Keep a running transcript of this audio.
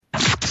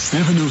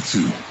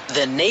702.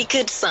 The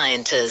Naked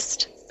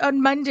Scientist.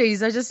 On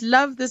Mondays, I just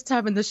love this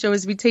time in the show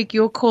as we take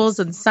your calls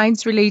on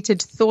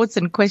science-related thoughts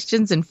and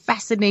questions and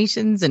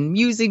fascinations and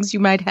musings you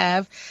might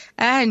have.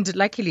 And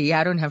luckily,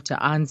 I don't have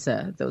to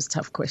answer those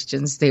tough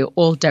questions. They're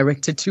all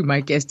directed to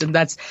my guest, and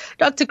that's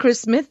Dr.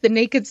 Chris Smith, the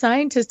Naked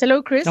Scientist.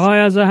 Hello, Chris. Hi,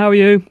 Azza. How are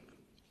you?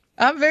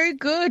 I'm very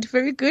good.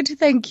 Very good.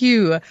 Thank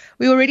you.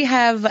 We already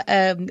have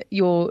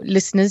your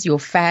listeners, your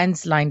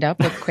fans lined up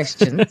with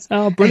questions.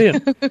 Oh,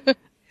 brilliant.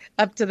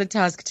 Up to the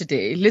task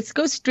today. Let's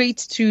go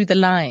straight to the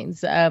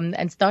lines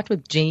and start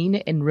with Jane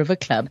in River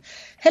Club.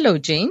 Hello,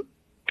 Jane.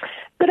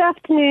 Good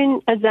afternoon,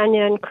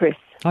 Azania and Chris.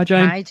 Hi,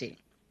 Jane. Hi, Jane.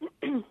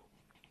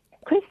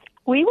 Chris,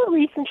 we were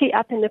recently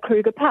up in the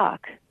Kruger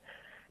Park,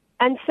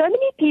 and so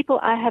many people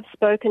I have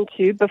spoken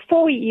to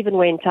before we even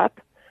went up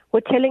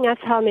were telling us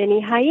how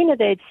many hyena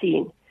they'd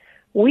seen.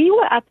 We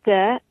were up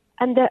there,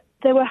 and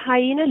there were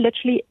hyena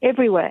literally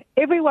everywhere.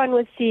 Everyone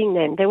was seeing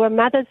them. There were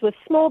mothers with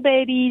small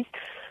babies,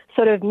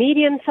 sort of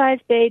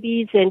medium-sized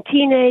babies, then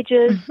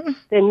teenagers,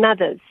 then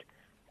mothers.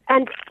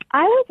 And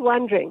I was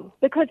wondering,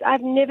 because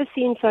I've never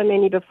seen so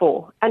many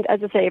before, and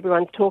as I say,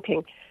 everyone's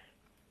talking,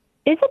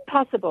 is it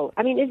possible?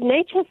 I mean, is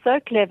nature so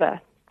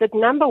clever that,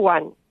 number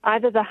one,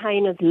 either the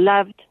hyenas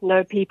loved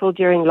no people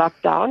during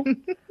lockdown,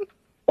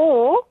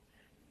 or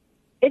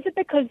is it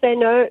because they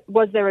know,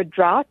 was there a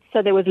drought,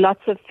 so there was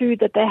lots of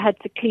food that they had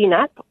to clean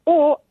up,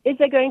 or is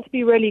there going to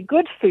be really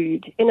good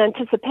food in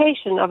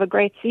anticipation of a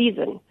great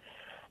season,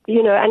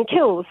 and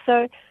kills?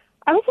 So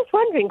I was just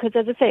wondering, because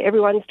as I say,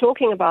 everyone's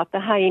talking about the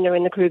hyena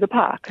in the Kruger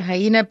Park.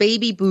 Hyena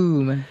baby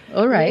boom.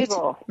 All right.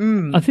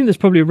 I think there's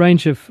probably a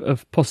range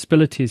of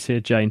possibilities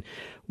here, Jane.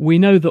 We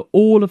know that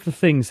all of the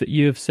things that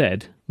you have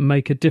said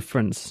make a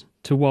difference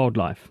to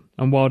wildlife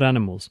and wild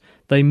animals.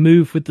 They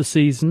move with the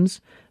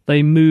seasons.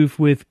 They move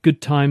with good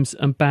times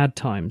and bad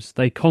times.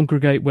 They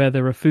congregate where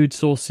there are food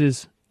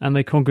sources and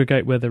they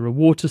congregate where there are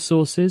water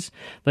sources.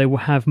 They will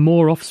have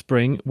more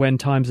offspring when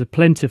times are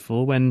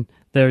plentiful, when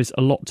there is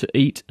a lot to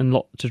eat and a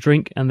lot to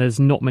drink and there's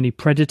not many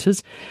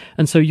predators.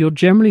 And so you'll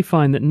generally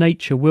find that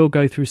nature will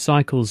go through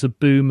cycles of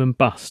boom and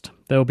bust.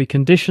 There will be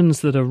conditions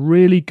that are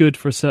really good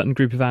for a certain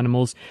group of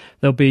animals.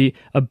 There'll be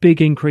a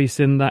big increase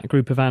in that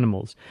group of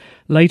animals.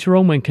 Later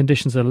on, when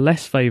conditions are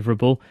less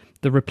favourable,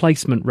 the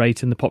replacement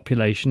rate in the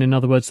population, in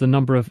other words, the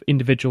number of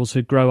individuals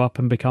who grow up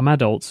and become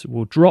adults,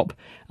 will drop.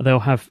 They'll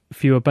have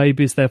fewer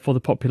babies, therefore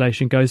the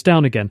population goes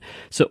down again.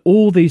 So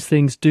all these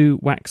things do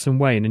wax and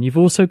wane. And you've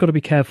also got to be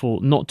careful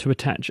not to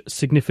attach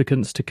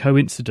significance to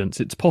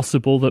coincidence. It's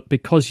possible that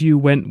because you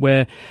went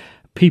where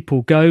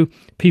people go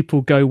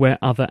where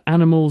other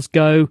animals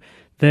go.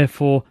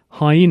 Therefore,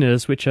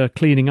 hyenas, which are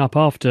cleaning up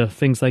after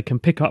things they can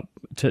pick up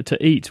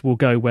to eat, will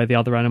go where the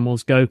other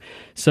animals go.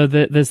 So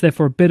there's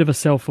therefore a bit of a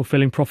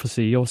self-fulfilling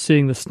prophecy. You're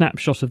seeing the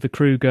snapshot of the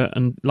Kruger,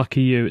 and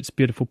lucky you, it's a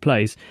beautiful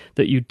place,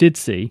 that you did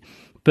see,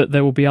 but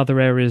there will be other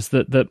areas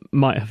that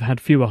might have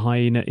had fewer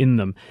hyena in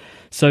them.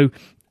 So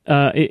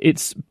I'd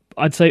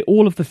say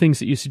all of the things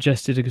that you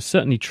suggested are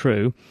certainly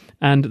true,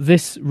 and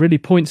this really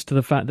points to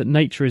the fact that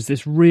nature is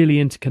this really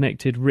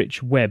interconnected,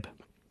 rich web.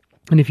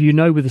 And if you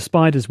know with a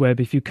spider's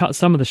web, if you cut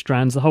some of the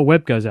strands, the whole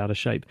web goes out of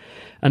shape.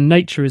 And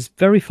nature is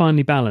very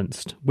finely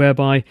balanced,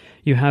 whereby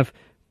you have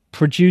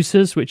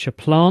producers, which are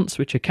plants,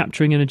 which are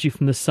capturing energy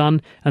from the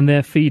sun, and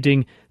they're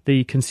feeding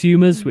the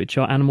consumers, which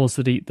are animals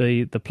that eat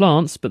the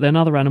plants, but then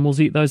other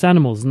animals eat those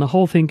animals. And the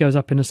whole thing goes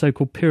up in a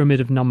so-called pyramid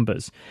of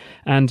numbers.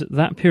 And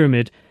that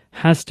pyramid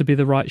has to be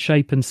the right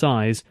shape and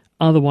size.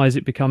 Otherwise,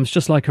 it becomes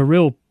just like a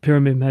real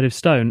pyramid made of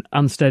stone,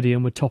 unsteady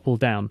and would topple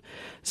down.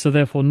 So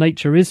therefore,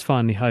 nature is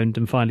finely honed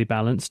and finely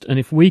balanced. And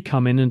if we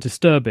come in and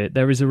disturb it,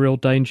 there is a real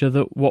danger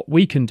that what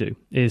we can do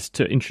is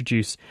to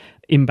introduce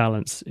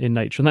imbalance in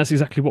nature. And that's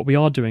exactly what we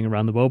are doing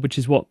around the world, which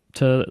is what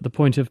the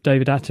point of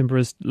David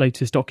Attenborough's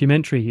latest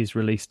documentary he's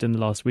released in the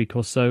last week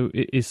or so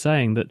is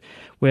saying, that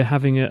we're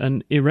having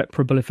an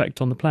irreparable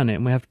effect on the planet,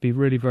 and we have to be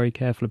really very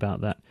careful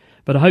about that.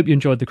 But I hope you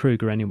enjoyed the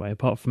Kruger anyway,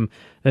 apart from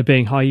there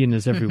being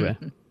hyenas everywhere.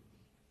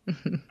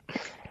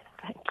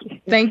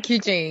 Thank you,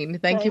 Jane.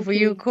 Thank you for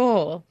your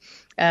call.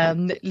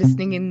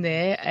 Listening in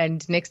there.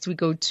 And next we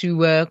go to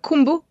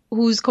Kumbu,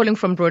 who's calling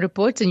from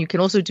Broaderport. And you can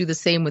also do the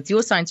same with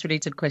your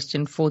science-related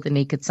question for the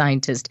Naked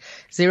Scientist.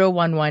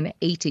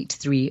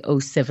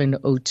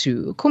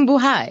 011-883-0702. Kumbu,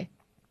 hi.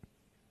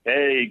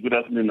 Hey, good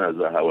afternoon,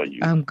 Azza. How are you?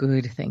 I'm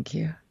good, thank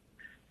you.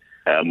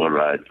 I'm all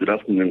right. Good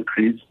afternoon,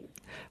 Chris.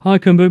 Hi,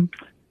 Kumbu.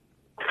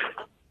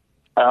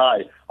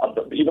 Hi.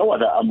 You know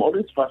what? I'm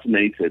always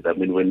fascinated. I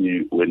mean, when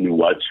you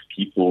watch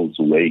people's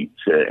weight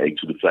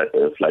actually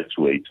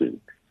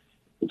fluctuating.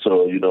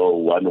 So,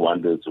 one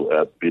wonders,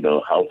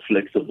 how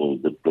flexible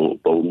the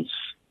bones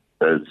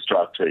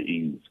structure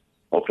is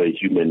of a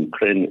human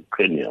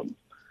cranium.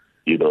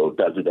 Is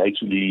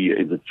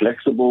it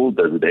flexible?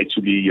 Does it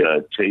actually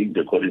change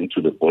according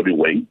to the body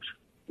weight?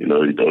 It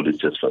always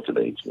just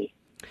fascinates me.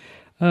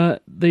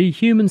 The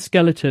human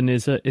skeleton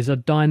is a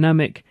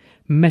dynamic,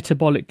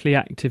 metabolically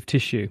active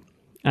tissue.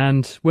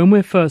 And when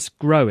we're first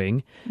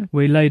growing,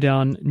 we lay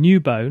down new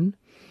bone,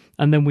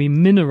 and then we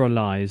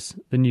mineralize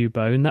the new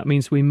bone. That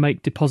means we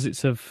make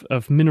deposits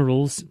of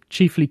minerals,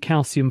 chiefly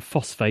calcium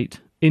phosphate,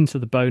 into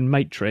the bone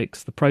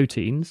matrix, the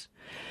proteins.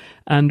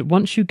 And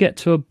once you get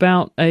to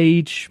about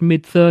age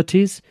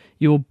mid-30s,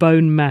 your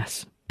bone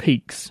mass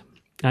peaks.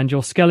 And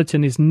your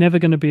skeleton is never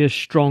going to be as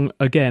strong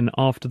again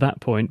after that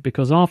point,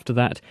 because after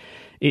that,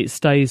 it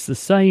stays the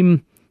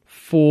same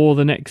for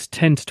the next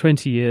 10 to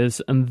 20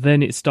 years, and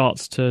then it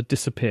starts to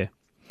disappear.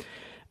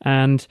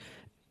 And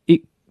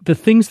the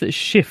things that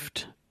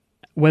shift,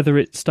 whether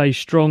it stays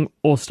strong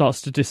or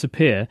starts to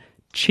disappear,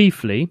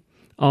 chiefly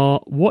are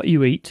what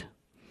you eat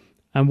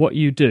and what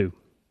you do.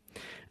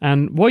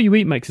 And what you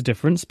eat makes a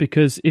difference,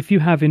 because if you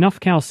have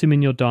enough calcium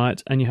in your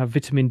diet and you have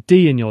vitamin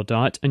D in your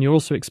diet and you're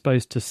also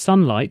exposed to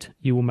sunlight,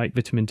 you will make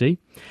vitamin D.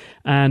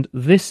 And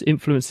this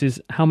influences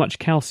how much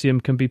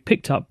calcium can be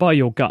picked up by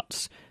your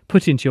guts,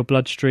 put into your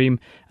bloodstream,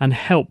 and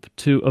help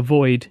to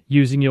avoid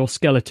using your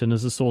skeleton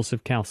as a source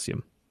of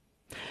calcium.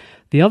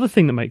 The other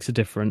thing that makes a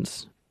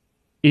difference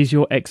is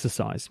your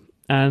exercise.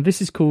 And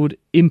this is called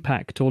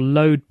impact or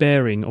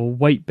load-bearing or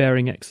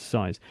weight-bearing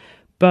exercise.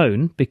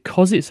 Bone,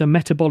 because it's a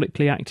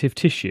metabolically active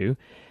tissue,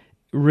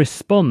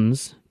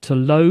 responds to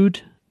load,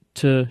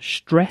 to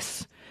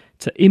stress,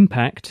 to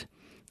impact,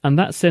 and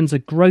that sends a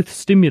growth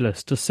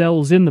stimulus to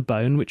cells in the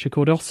bone, which are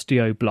called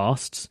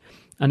osteoblasts,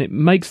 and it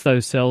makes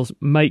those cells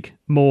make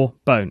more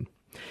bone.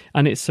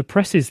 And it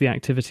suppresses the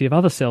activity of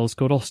other cells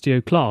called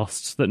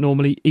osteoclasts that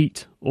normally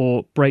eat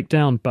or break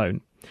down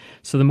bone.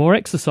 So the more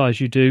exercise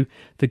you do,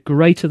 the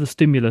greater the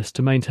stimulus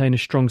to maintain a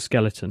strong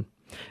skeleton.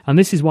 And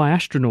this is why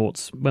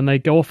astronauts, when they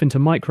go off into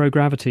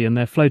microgravity and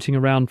they're floating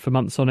around for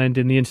months on end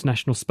in the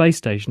International Space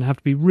Station, have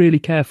to be really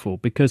careful,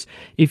 because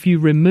if you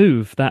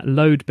remove that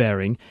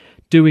load-bearing,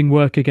 doing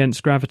work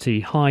against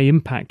gravity,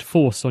 high-impact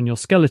force on your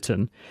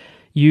skeleton,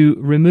 you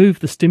remove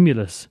the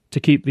stimulus to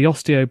keep the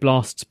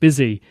osteoblasts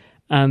busy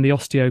and the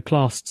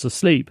osteoclasts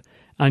asleep,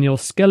 and your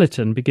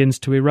skeleton begins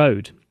to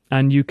erode.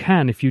 And you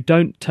can, if you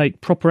don't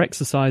take proper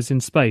exercise in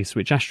space,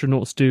 which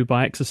astronauts do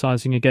by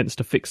exercising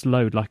against a fixed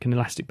load like an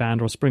elastic band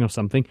or a spring or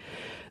something,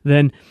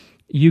 then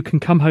you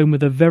can come home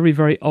with a very,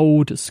 very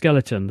old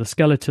skeleton, the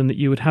skeleton that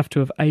you would have to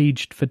have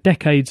aged for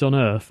decades on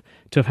Earth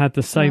to have had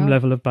the same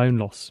level of bone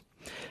loss.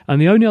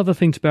 And the only other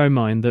thing to bear in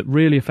mind that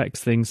really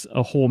affects things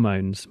are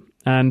hormones.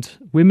 And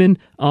women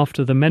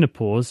after the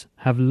menopause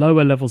have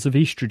lower levels of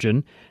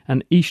estrogen,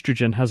 and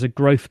estrogen has a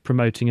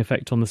growth-promoting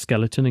effect on the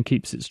skeleton and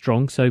keeps it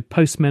strong. So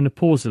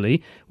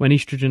postmenopausally, when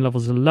estrogen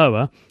levels are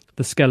lower,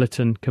 the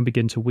skeleton can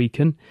begin to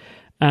weaken.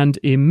 And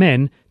in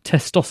men,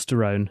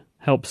 testosterone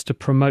helps to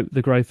promote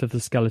the growth of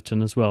the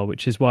skeleton as well,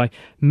 which is why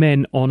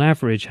men on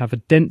average have a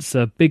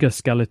denser, bigger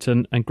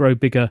skeleton and grow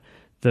bigger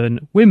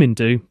than women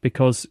do,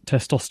 because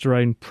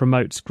testosterone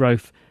promotes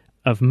growth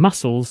of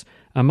muscles,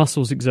 and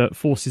muscles exert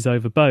forces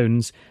over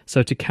bones.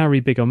 So to carry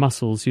bigger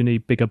muscles, you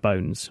need bigger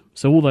bones.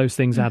 So all those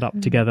things add up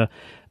together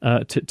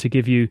to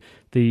give you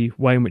the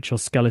way in which your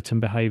skeleton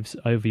behaves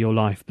over your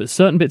life. But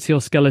certain bits of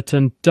your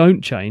skeleton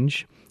don't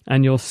change,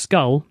 and your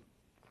skull,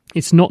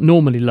 it's not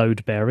normally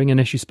load-bearing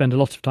unless you spend a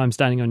lot of time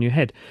standing on your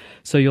head.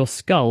 So your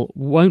skull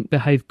won't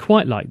behave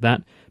quite like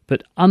that.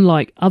 But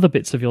unlike other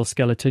bits of your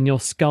skeleton, your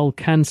skull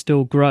can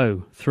still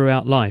grow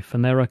throughout life.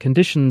 And there are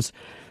conditions,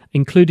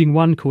 including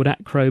one called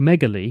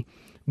acromegaly,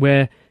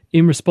 where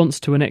in response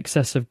to an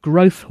excess of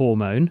growth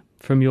hormone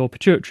from your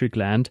pituitary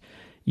gland,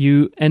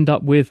 you end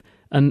up with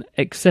an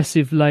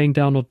excessive laying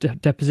down or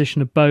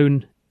deposition of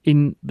bone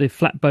in the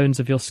flat bones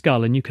of your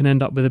skull, and you can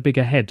end up with a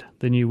bigger head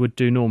than you would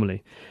do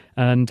normally.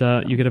 And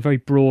you get a very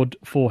broad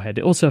forehead.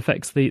 It also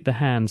affects the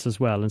hands as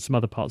well and some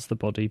other parts of the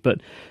body. But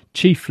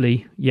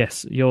chiefly,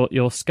 yes,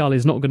 your skull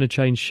is not going to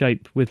change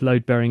shape with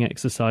load-bearing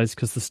exercise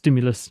because the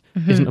stimulus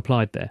isn't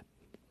applied there.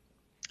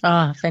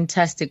 Ah,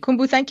 fantastic.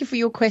 Kumbu, thank you for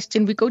your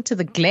question. We go to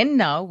the Glen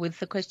now with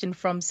the question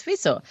from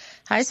Sfiso.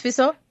 Hi,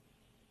 Sfiso.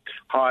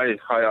 Hi,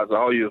 Azza.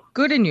 How are you?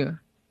 Good, and you?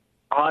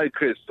 Hi,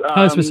 Chris.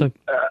 Hi, Sfiso.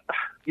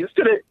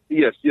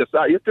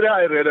 Yesterday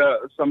I read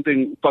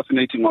something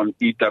fascinating on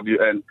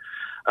EWN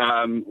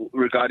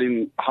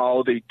regarding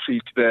how they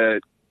treat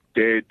the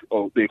dead,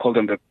 or they call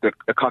them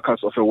the carcass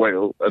of a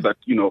whale, that,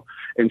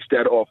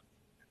 instead of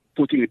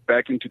putting it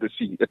back into the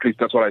sea, at least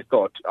that's what I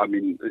thought. I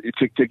mean, it's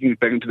taking it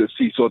back into the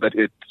sea so that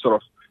it sort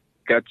of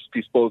gets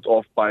disposed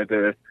of by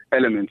the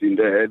elements in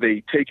there.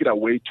 They take it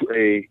away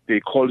to they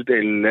call it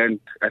a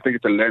land, I think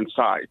it's a land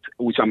site,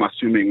 which I'm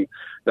assuming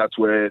that's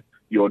where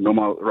your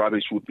normal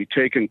rubbish would be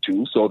taken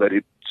to, so that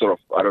it sort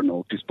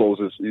of,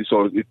 disposes,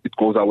 so it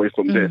goes away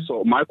from there.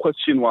 So my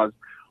question was,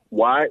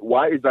 why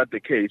is that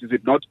the case? Is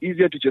it not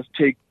easier to just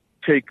take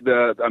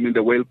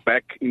the whale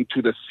back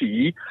into the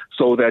sea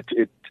so that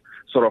it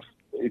sort of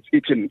it's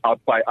eaten up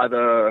by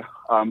other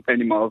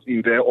animals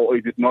in there, or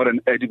is it not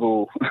an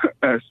edible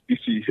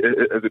species,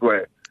 as it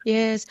were?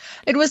 Yes,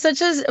 it was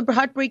such a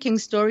heartbreaking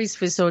story,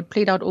 so it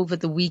played out over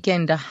the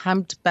weekend. A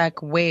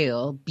humpback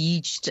whale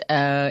beached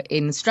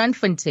in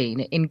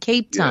Strandfontein in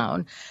Cape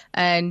Town,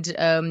 and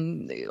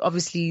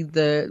obviously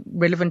the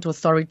relevant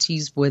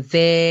authorities were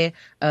there.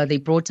 they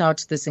brought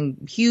out this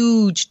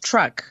huge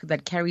truck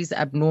that carries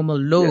abnormal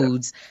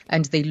loads,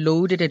 and they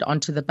loaded it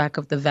onto the back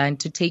of the van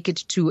to take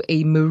it to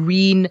a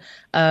marine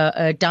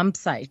dump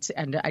site.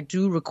 And I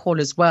do recall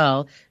as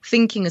well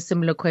thinking a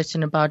similar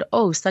question about,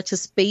 such a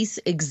space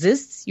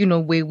exists,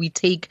 where we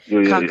take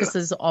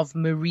carcasses of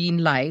marine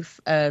life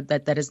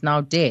that is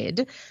now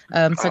dead.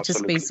 Such a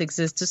space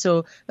exists.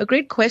 So a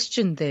great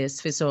question there,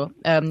 Sfiso,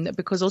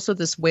 because also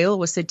this whale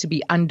was said to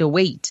be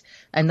underweight,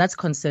 and that's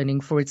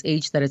concerning for its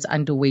age that it's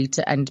underweight,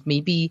 and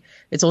maybe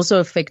it's also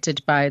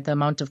affected by the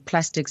amount of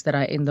plastics that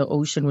are in the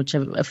ocean, which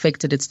have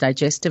affected its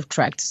digestive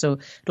tract. So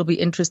it'll be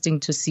interesting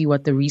to see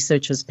what the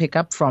researchers pick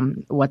up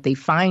from what they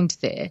find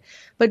there.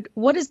 But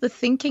what is the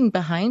thinking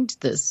behind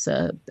this,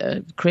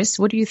 Chris?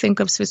 What do you think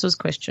of Swisso's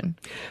question?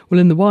 Well,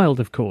 in the wild,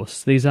 of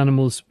course, these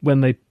animals,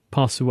 when they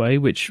pass away,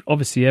 which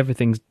obviously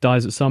everything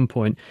dies at some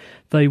point,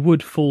 they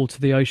would fall to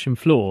the ocean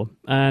floor.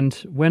 And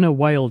when a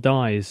whale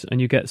dies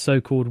and you get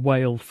so-called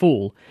whale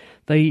fall,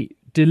 they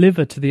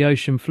deliver to the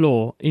ocean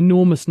floor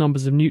enormous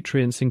numbers of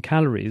nutrients and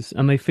calories,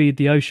 and they feed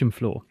the ocean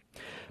floor.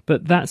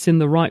 But that's in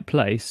the right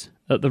place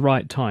at the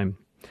right time.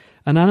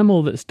 An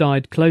animal that's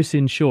died close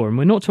inshore, and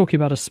we're not talking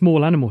about a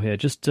small animal here,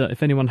 just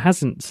if anyone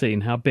hasn't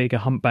seen how big a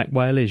humpback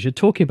whale is, you're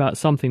talking about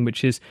something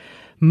which is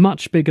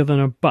much bigger than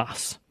a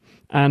bus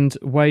and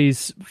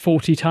weighs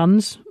 40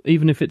 tons,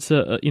 even if it's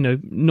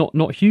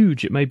not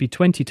huge. It may be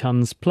 20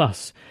 tons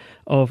plus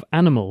of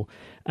animal,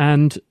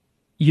 and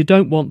you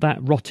don't want that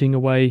rotting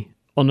away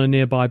on a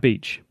nearby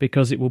beach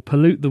because it will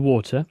pollute the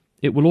water.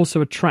 It will also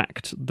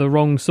attract the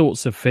wrong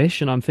sorts of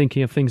fish, and I'm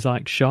thinking of things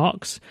like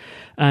sharks.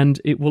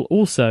 And it will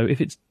also, if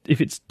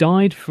it's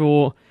died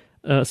for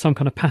some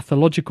kind of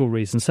pathological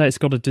reason, say it's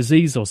got a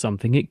disease or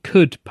something, it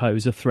could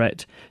pose a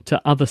threat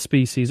to other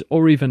species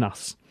or even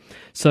us.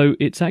 So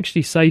it's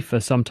actually safer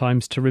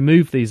sometimes to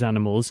remove these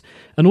animals,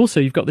 and also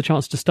you've got the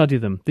chance to study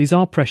them. These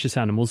are precious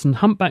animals, and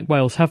humpback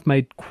whales have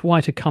made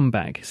quite a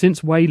comeback.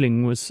 Since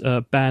whaling was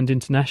banned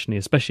internationally,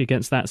 especially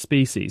against that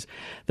species,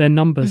 their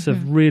numbers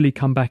have really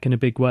come back in a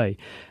big way.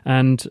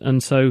 And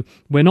so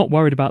we're not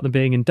worried about them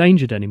being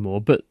endangered anymore,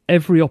 but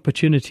every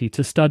opportunity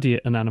to study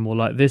an animal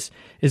like this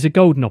is a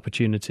golden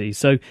opportunity.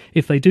 So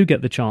if they do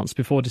get the chance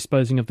before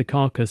disposing of the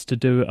carcass to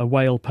do a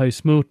whale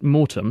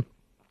post-mortem,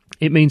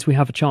 it means we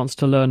have a chance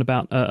to learn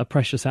about a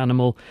precious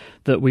animal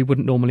that we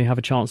wouldn't normally have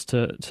a chance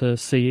to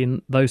see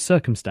in those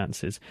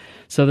circumstances.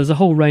 So there's a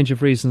whole range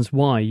of reasons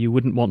why you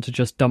wouldn't want to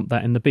just dump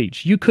that in the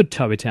beach. You could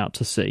tow it out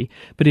to sea,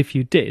 but if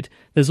you did,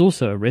 there's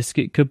also a risk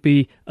it could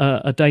be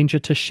a danger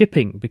to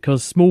shipping,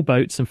 because small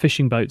boats and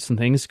fishing boats and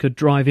things could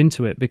drive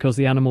into it because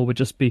the animal would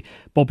just be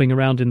bobbing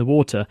around in the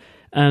water,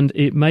 and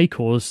it may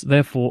cause,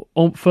 therefore,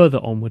 further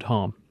onward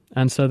harm.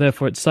 And so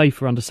therefore it's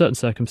safer under certain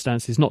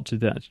circumstances not to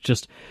do that,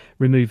 just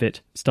remove it,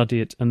 study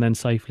it, and then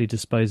safely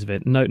dispose of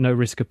it. No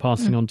risk of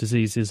passing on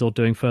diseases or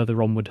doing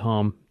further onward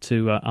harm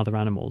to other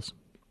animals.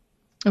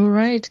 All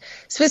right.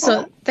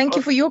 Swisso, thank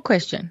you for your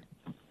question.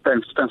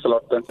 Thanks a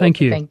lot.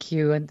 Thank you. Thank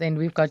you. And then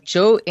we've got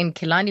Joe in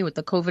Killarney with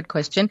the COVID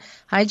question.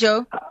 Hi,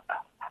 Joe.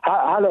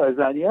 Hello,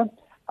 Azania.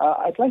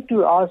 I'd like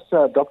to ask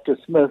Dr.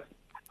 Smith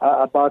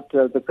about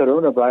the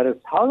coronavirus.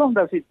 How long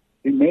does it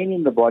remain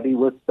in the body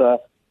with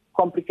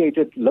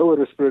complicated lower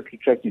respiratory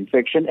tract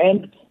infection,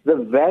 and the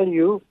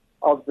value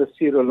of the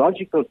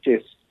serological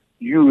test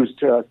used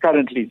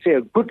currently, say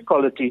a good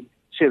quality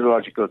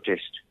serological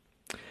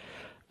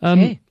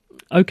test?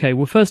 Okay,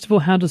 well, first of all,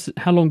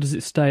 how long does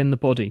it stay in the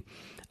body?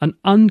 An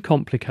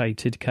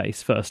uncomplicated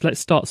case first.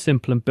 Let's start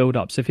simple and build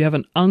up. So if you have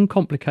an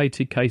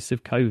uncomplicated case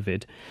of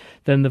COVID,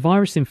 then the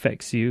virus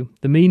infects you.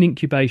 The mean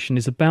incubation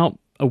is about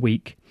a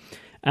week,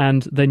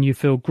 and then you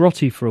feel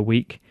grotty for a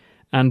week,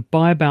 and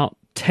by about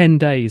 10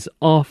 days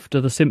after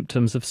the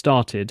symptoms have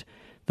started,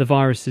 the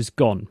virus is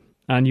gone,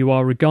 and you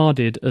are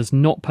regarded as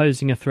not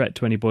posing a threat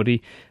to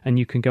anybody, and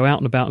you can go out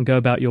and about and go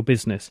about your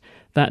business.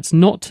 That's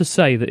not to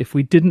say that if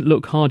we didn't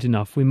look hard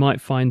enough, we might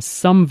find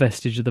some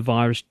vestige of the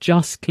virus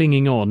just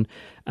clinging on,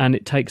 and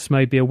it takes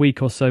maybe a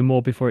week or so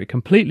more before it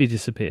completely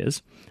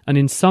disappears, and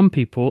in some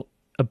people,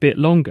 a bit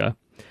longer,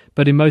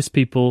 but in most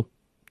people,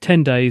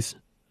 10 days,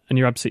 and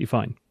you're absolutely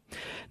fine.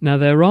 Now,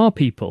 there are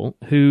people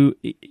who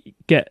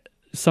get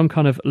some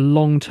kind of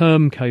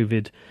long-term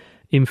COVID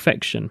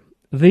infection.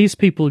 These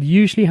people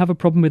usually have a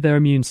problem with their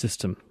immune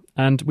system,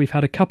 and we've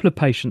had a couple of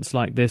patients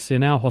like this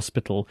in our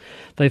hospital.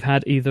 They've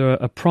had either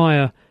a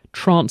prior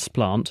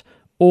transplant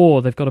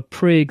or they've got a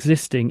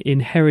pre-existing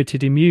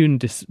inherited immune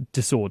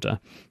disorder,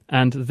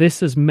 and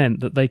this has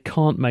meant that they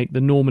can't make the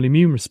normal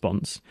immune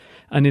response.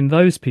 And in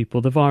those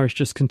people, the virus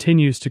just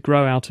continues to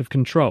grow out of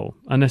control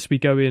unless we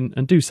go in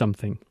and do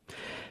something.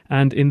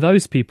 And in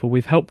those people,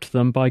 we've helped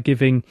them by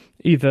giving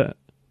either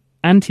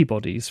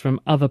antibodies from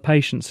other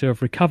patients who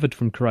have recovered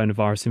from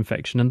coronavirus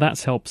infection, and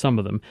that's helped some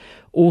of them.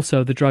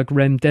 Also, the drug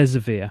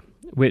remdesivir,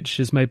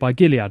 which is made by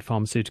Gilead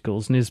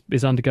Pharmaceuticals and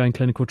is undergoing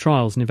clinical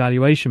trials and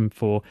evaluation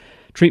for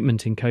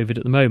treatment in COVID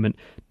at the moment,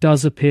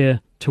 does appear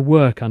to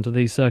work under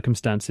these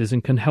circumstances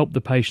and can help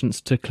the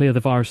patients to clear the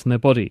virus from their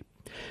body.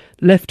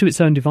 Left to its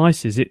own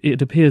devices,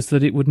 it appears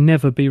that it would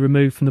never be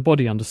removed from the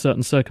body under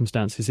certain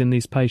circumstances in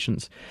these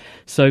patients.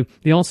 So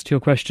the answer to your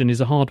question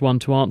is a hard one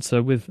to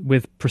answer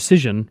with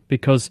precision,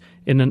 because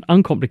in an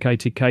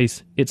uncomplicated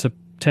case, it's a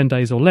 10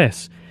 days or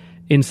less.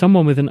 In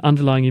someone with an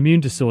underlying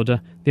immune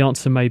disorder, the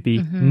answer may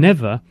be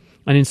never.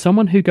 And in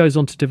someone who goes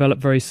on to develop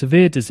very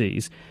severe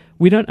disease,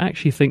 we don't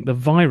actually think the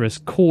virus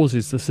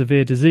causes the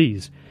severe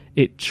disease.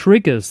 It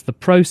triggers the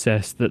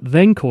process that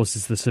then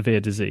causes the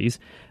severe disease,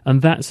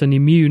 and that's an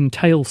immune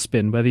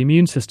tailspin where the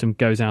immune system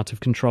goes out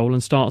of control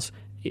and starts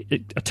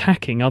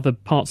attacking other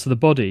parts of the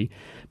body.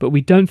 But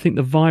we don't think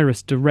the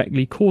virus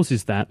directly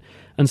causes that,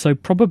 and so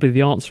probably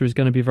the answer is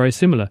going to be very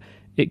similar.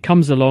 It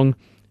comes along,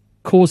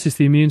 causes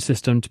the immune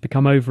system to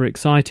become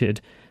overexcited.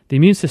 The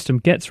immune system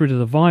gets rid of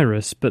the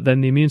virus, but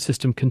then the immune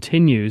system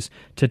continues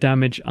to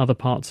damage other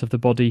parts of the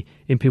body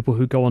in people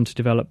who go on to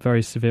develop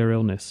very severe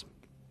illness.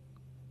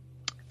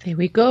 There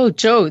we go.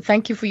 Joe,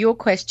 thank you for your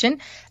question.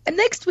 And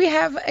next we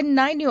have a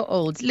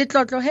 9-year-old.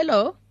 Litlotlo,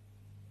 hello.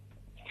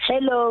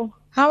 Hello.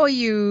 How are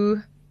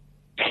you?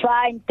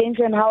 Fine, thanks,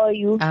 and how are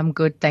you? I'm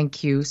good,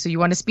 thank you. So you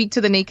want to speak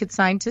to the naked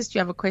scientist? You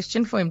have a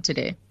question for him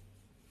today?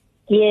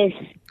 Yes.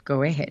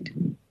 Go ahead.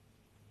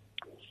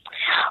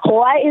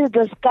 Why is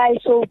the sky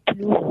so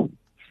blue?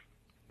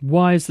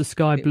 Why is the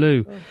sky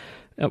blue?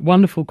 A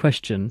wonderful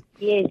question.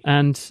 Yes.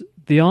 And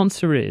the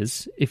answer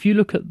is, if you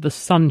look at the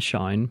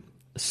sunshine,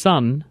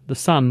 the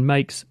sun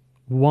makes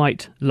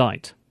white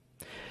light.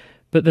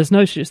 But there's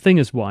no such thing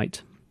as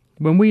white.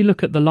 When we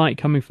look at the light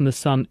coming from the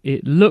sun,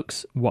 it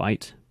looks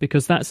white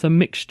because that's a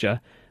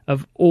mixture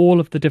of all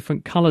of the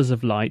different colours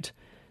of light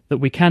that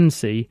we can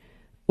see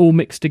all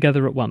mixed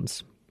together at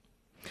once.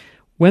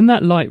 When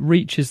that light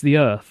reaches the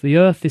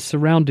Earth is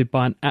surrounded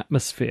by an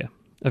atmosphere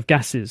of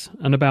gases,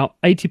 and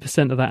about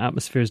 80% of that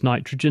atmosphere is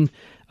nitrogen,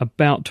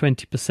 about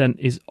 20%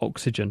 is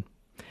oxygen.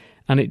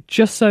 And it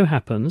just so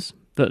happens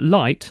that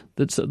light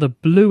that's at the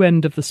blue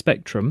end of the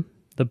spectrum,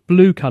 the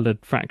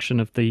blue-coloured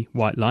fraction of the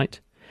white light,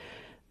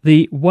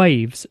 the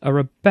waves are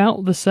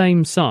about the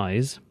same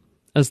size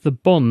as the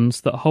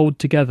bonds that hold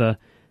together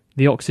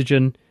the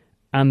oxygen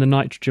and the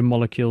nitrogen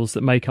molecules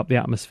that make up the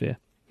atmosphere.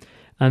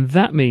 And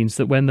that means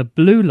that when the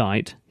blue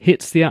light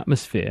hits the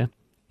atmosphere,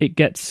 it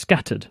gets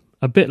scattered,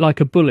 a bit like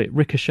a bullet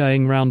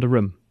ricocheting round a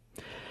room.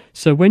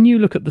 So when you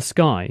look at the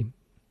sky,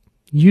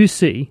 you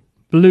see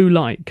blue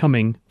light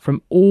coming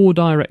from all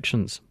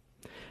directions.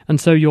 And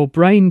so your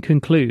brain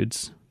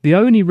concludes, the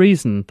only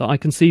reason that I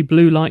can see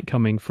blue light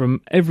coming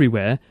from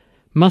everywhere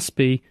must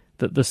be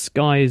that the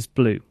sky is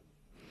blue.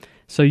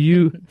 So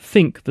you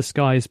think the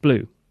sky is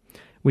blue.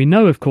 We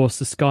know, of course,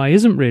 the sky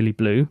isn't really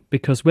blue,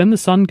 because when the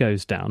sun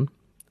goes down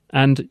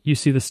and you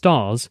see the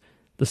stars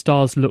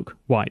look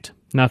white.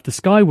 Now, if the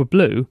sky were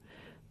blue,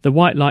 the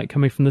white light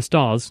coming from the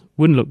stars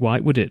wouldn't look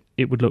white, would it?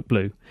 It would look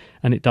blue.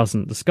 And it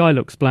doesn't. The sky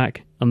looks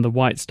black and the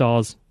white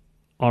stars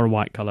are a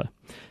white colour.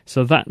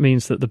 So that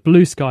means that the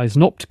blue sky is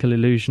an optical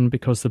illusion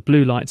because the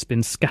blue light's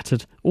been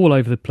scattered all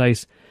over the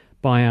place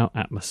by our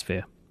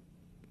atmosphere.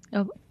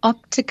 Oh,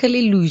 optical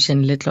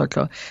illusion,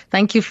 Litlotlo.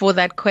 Thank you for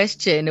that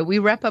question. We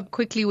wrap up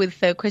quickly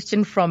with a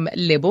question from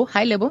Lebo.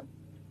 Hi, Lebo.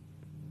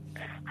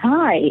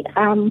 Hi.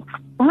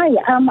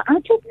 I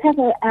just have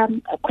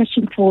a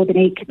question for the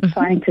naked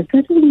scientist.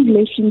 This is in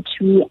relation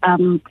to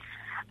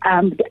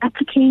the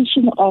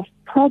application of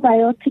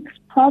probiotics,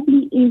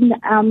 probably in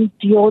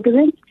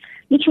deodorant,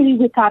 literally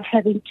without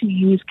having to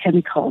use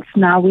chemicals.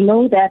 Now, we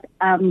know that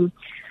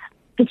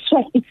the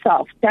sweat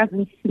itself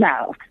doesn't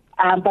smell,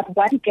 but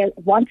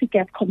once it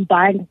gets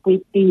combined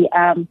with the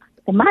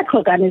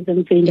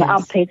microorganisms in the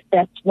armpits,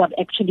 that's what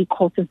actually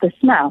causes the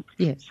smell.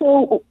 Yes.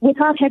 So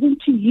without having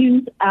to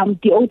use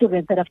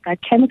deodorants that have got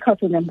chemicals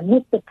in them,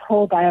 would the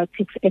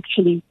probiotics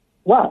actually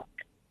work?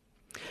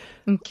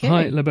 Okay.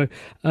 Hi, Lebo.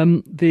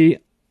 The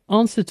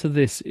answer to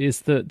this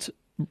is that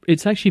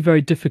it's actually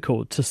very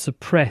difficult to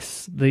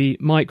suppress the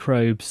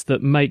microbes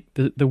that make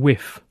the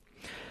whiff.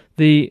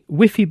 The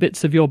whiffy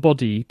bits of your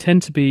body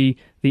tend to be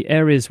the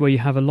areas where you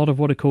have a lot of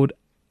what are called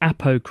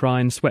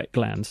apocrine sweat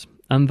glands,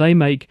 and they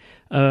make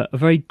a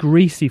very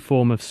greasy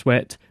form of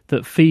sweat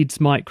that feeds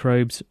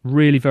microbes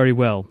really very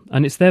well.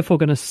 And it's therefore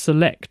going to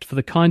select for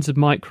the kinds of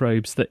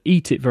microbes that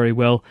eat it very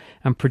well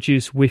and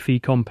produce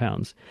whiffy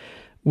compounds.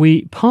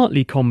 We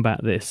partly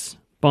combat this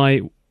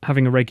by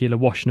having a regular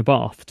wash and a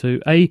bath to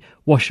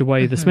wash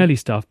away the smelly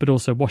stuff, but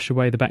also wash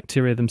away the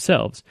bacteria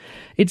themselves.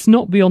 It's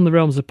not beyond the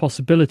realms of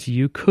possibility.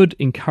 You could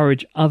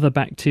encourage other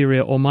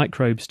bacteria or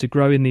microbes to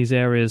grow in these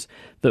areas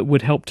that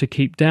would help to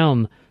keep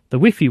down the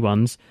whiffy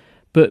ones,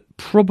 but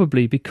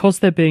probably because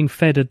they're being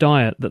fed a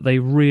diet that they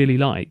really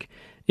like,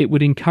 it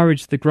would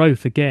encourage the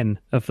growth again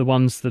of the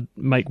ones that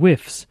make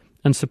whiffs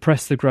and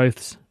suppress the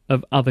growths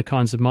of other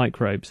kinds of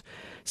microbes.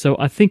 So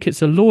I think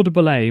it's a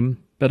laudable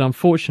aim, but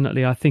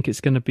unfortunately I think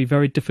it's going to be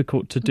very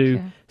difficult to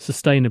do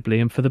sustainably.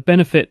 And for the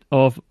benefit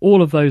of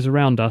all of those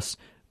around us,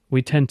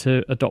 we tend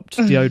to adopt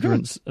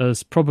deodorants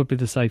as probably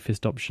the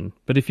safest option.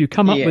 But if you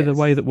come up with a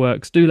way that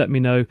works, do let me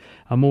know.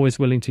 I'm always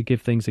willing to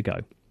give things a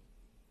go.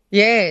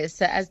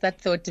 Yes, as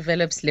that thought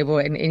develops, Lebo,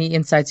 and any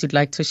insights you'd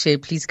like to share,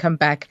 please come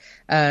back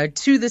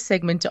to the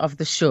segment of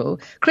the show.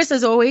 Chris,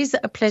 as always,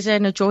 a pleasure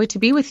and a joy to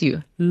be with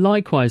you.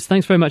 Likewise.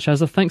 Thanks very much,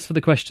 Azza. Thanks for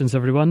the questions,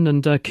 everyone,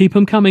 and keep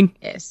them coming.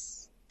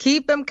 Yes.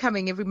 Keep them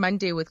coming every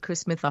Monday with Chris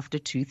Smith after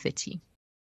 2:30.